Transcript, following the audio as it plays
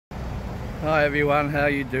Hi everyone, how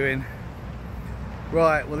you doing?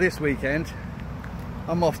 Right, well this weekend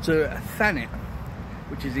I'm off to Thanet,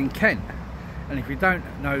 which is in Kent, and if you don't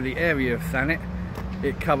know the area of Thanet,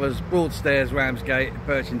 it covers Broadstairs, Ramsgate,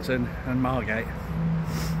 Birchington and Margate.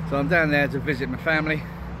 So I'm down there to visit my family,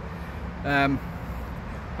 and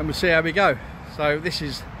we'll see how we go. So this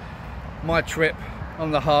is my trip on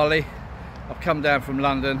the Harley. I've come down from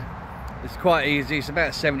London. It's quite easy, it's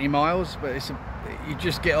about 70 miles, but you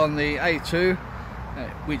just get on the A2,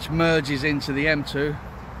 which merges into the M2.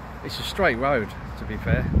 It's a straight road, to be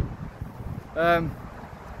fair.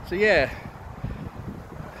 So yeah,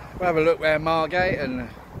 we'll have a look around Margate and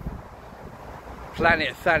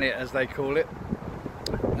Planet Thanet, as they call it,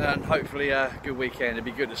 and hopefully a good weekend. It'd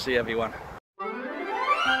be good to see everyone.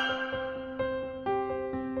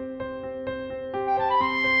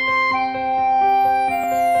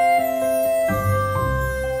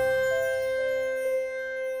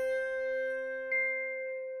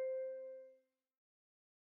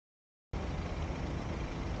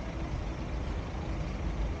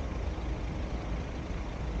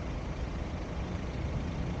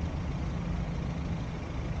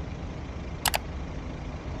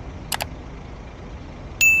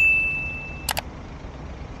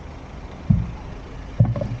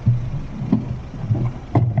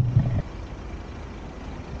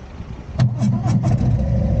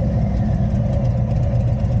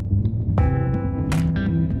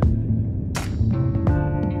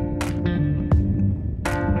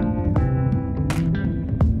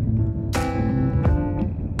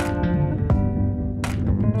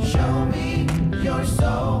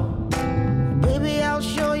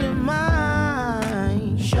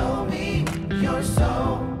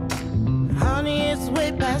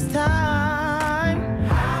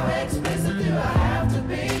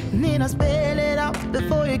 I spell it out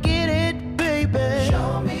before you get it, baby.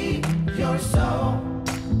 Show me your soul,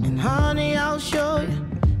 and honey, I'll show you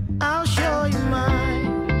mine. I'll show you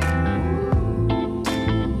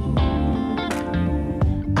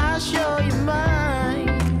mine.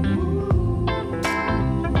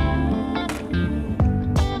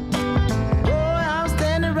 Boy, I'm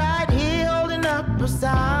standing right here holding up a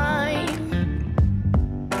sign,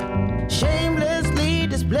 shamelessly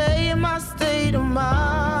displaying my state of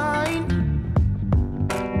mind.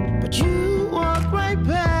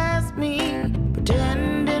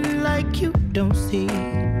 Don't see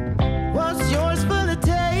what's yours for the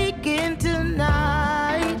taking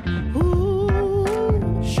tonight.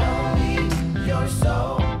 Ooh. Show me your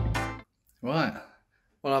soul. Right,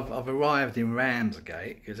 well I've arrived in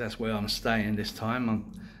Ramsgate because that's where I'm staying this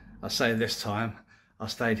time. I say this time, I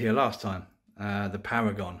stayed here last time, the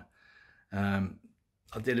Paragon. I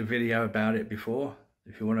did a video about it before,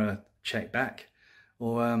 if you want to check back,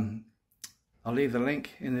 or I'll leave the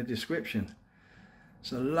link in the description.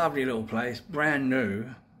 It's a lovely little place, brand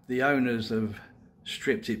new. The owners have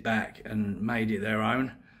stripped it back and made it their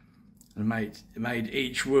own, and made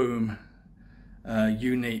each room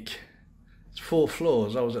unique. It's 4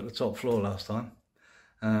 floors. I was at the top floor last time.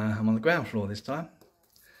 I'm on the ground floor this time,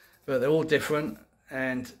 but they're all different,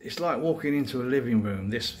 and it's like walking into a living room,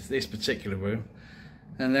 this particular room,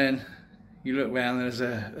 and then you look around, there's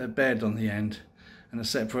a bed on the end and a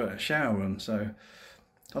separate shower room. So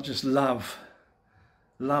I just love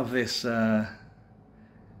this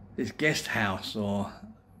this guest house, or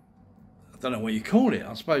I don't know what you call it.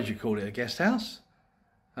 I suppose you call it a guest house.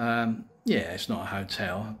 Yeah, it's not a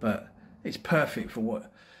hotel, but it's perfect for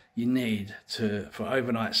what you need for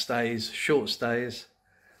overnight stays, short stays,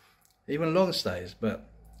 even long stays. But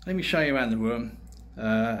let me show you around the room,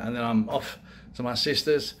 and then I'm off to my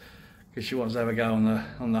sister's because she wants to have a go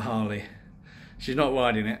on the Harley. She's not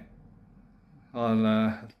riding it.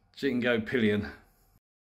 She can go pillion.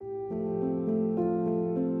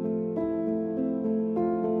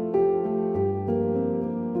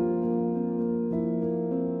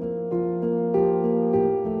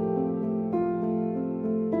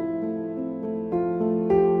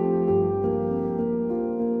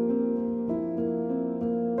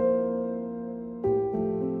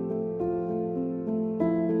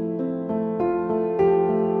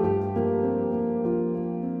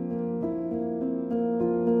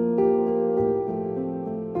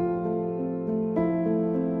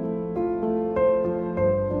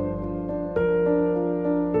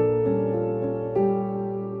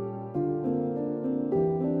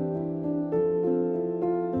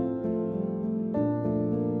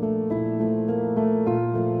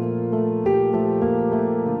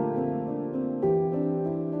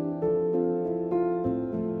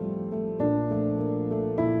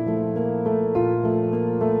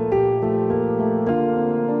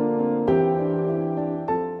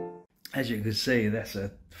 as you can see, that's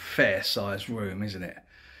a fair sized room, isn't it?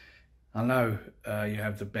 I know you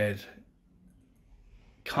have the bed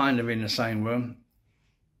kind of in the same room.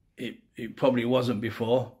 It probably wasn't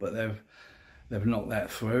before, but they've knocked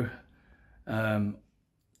that through,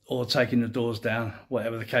 or taken the doors down,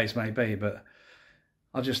 whatever the case may be. But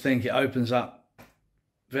I just think it opens up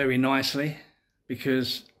very nicely,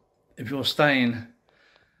 because if you're staying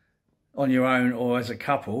on your own or as a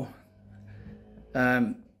couple,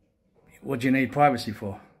 what do you need privacy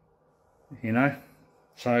for? You know?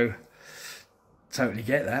 So totally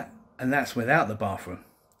get that. And that's without the bathroom.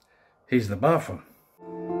 Here's the bathroom.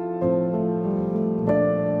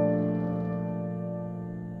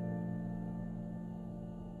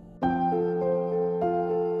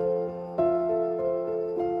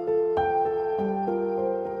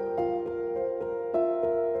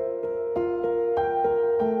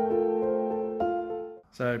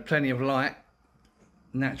 So plenty of light,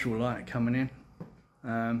 natural light coming in.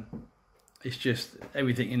 It's just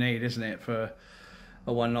everything you need, isn't it, for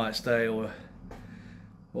a one night stay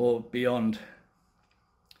or beyond.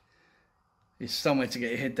 It's somewhere to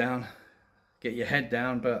get your head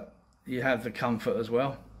down, but you have the comfort as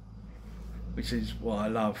well, which is what I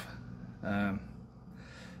love.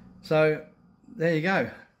 So there you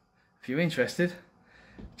go. If you're interested,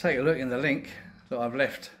 take a look in the link that I've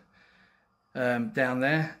left down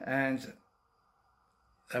there and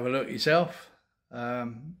have a look yourself.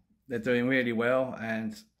 They're doing really well,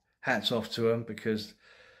 and hats off to them, because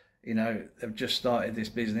you know they've just started this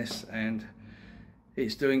business and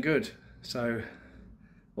it's doing good. So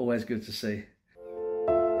always good to see.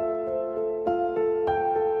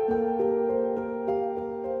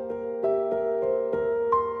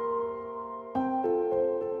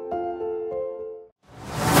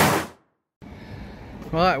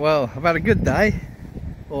 Right, well, I've had a good day,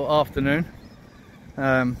 or afternoon,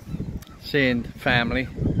 seeing family.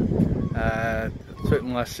 Took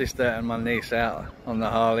my sister and my niece out on the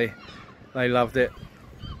Harley. They loved it.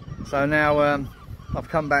 So now I've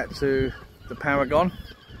come back to the Paragon.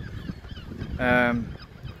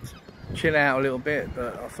 Chill out a little bit,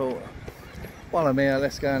 but I thought, while I'm here,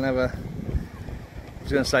 let's go and have I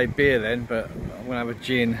was going to say beer then, but I'm going to have a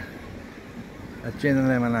gin and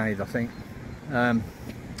lemonade, I think.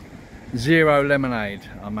 Zero lemonade,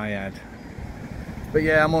 I may add. But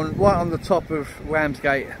yeah, I'm right on the top of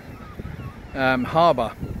Ramsgate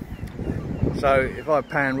Harbour. So if I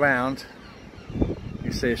pan round,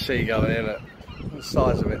 you see a seagull there, look, the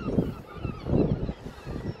size of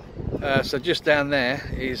it. So just down there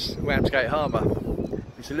is Ramsgate Harbour.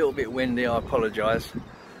 It's a little bit windy, I apologise,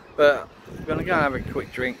 but I'm going to go and have a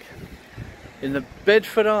quick drink in the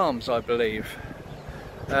Bedford Arms, I believe.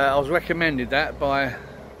 I was recommended that by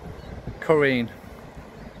Corinne,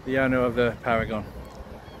 the owner of the Paragon.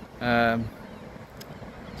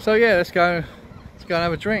 So yeah, let's go and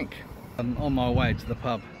have a drink. I'm on my way to the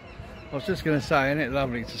pub. I was just going to say, isn't it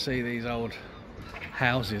lovely to see these old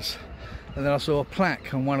houses? And then I saw a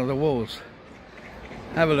plaque on one of the walls.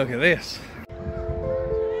 Have a look at this.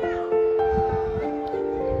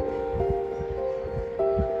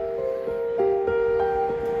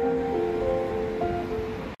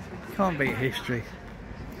 Can't beat history.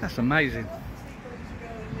 That's amazing.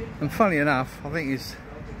 And funny enough, I think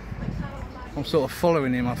I'm sort of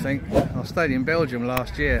following him, I think. I stayed in Belgium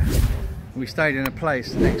last year. We stayed in a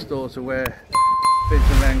place next door to where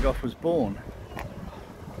Vincent van Gogh was born.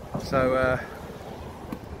 So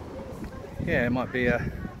yeah, it might be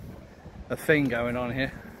a thing going on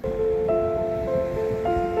here.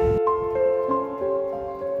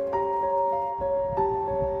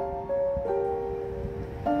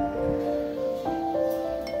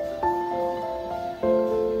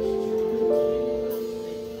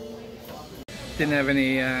 Didn't have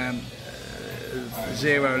any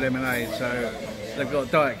zero lemonade, so they've got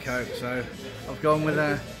Diet Coke, so I've gone with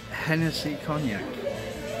a Hennessy cognac,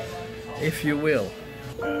 if you will.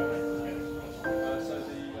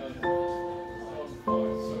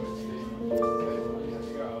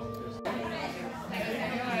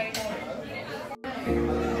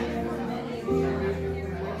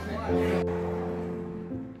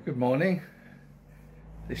 Good morning.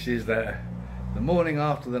 This is the morning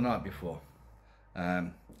after the night before.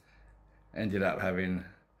 Ended up having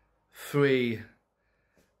 3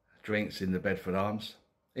 drinks in the Bedford Arms.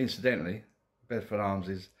 Incidentally, Bedford Arms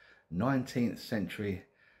is 19th century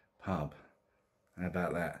pub. How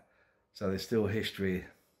about that? So there's still history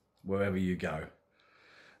wherever you go.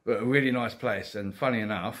 But a really nice place, and funny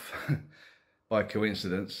enough, by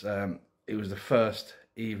coincidence, it was the first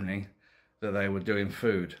evening that they were doing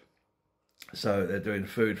food. So they're doing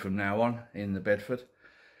food from now on in the Bedford.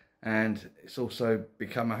 and it's also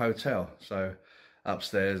become a hotel. So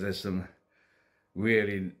upstairs there's some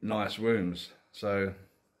really nice rooms, so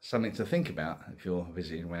something to think about if you're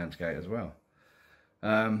visiting Ramsgate as well.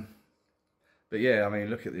 But yeah, I mean,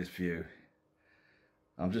 look at this view.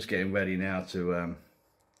 I'm just getting ready now to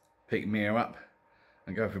pick Mia up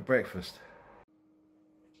and go for breakfast.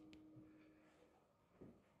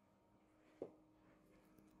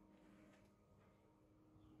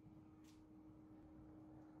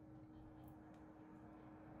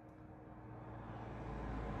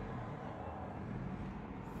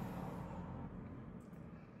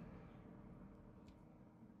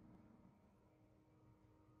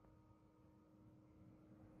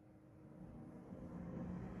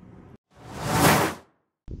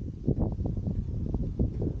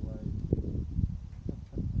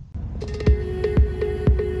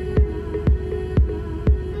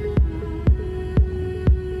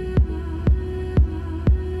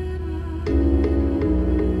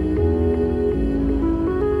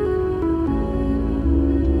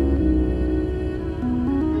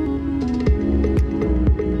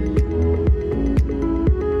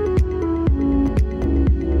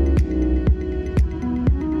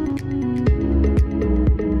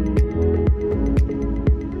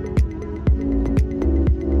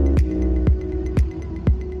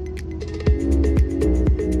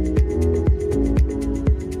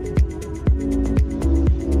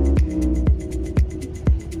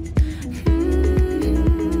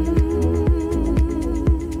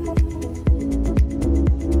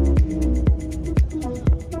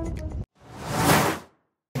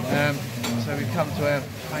 So we've come to our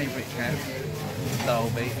favourite camp,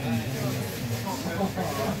 Dalby.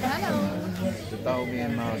 Hello. The Dalby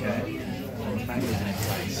and Margate. Amazing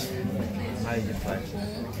place. Major place.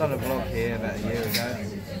 I've done a vlog here about a year ago.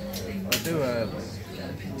 I do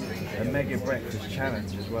a mega breakfast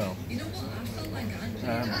challenge as well.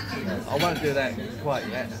 I won't do that quite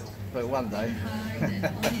yet, but one day.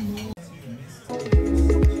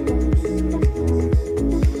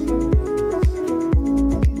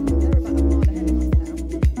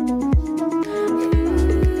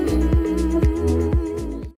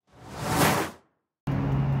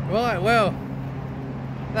 Right, well,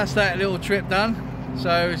 that's that little trip done.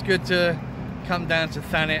 So it's good to come down to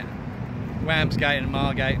Thanet, Ramsgate and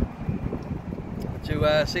Margate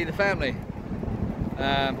to see the family.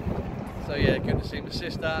 So yeah, good to see my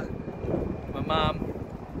sister, my mum,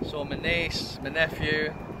 saw my niece, my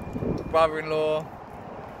nephew, brother-in-law,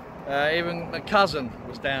 even my cousin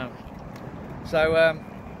was down. So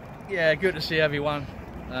yeah, good to see everyone.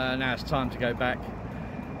 Now it's time to go back,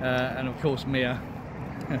 and of course Mia.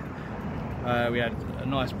 We had a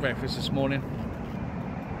nice breakfast this morning,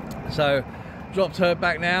 so dropped her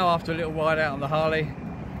back now after a little ride out on the Harley.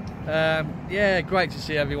 Yeah, great to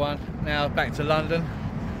see everyone. Now back to London.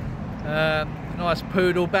 Nice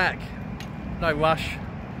poodle back, no rush,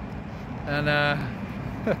 and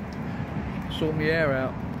sort my hair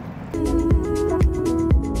out.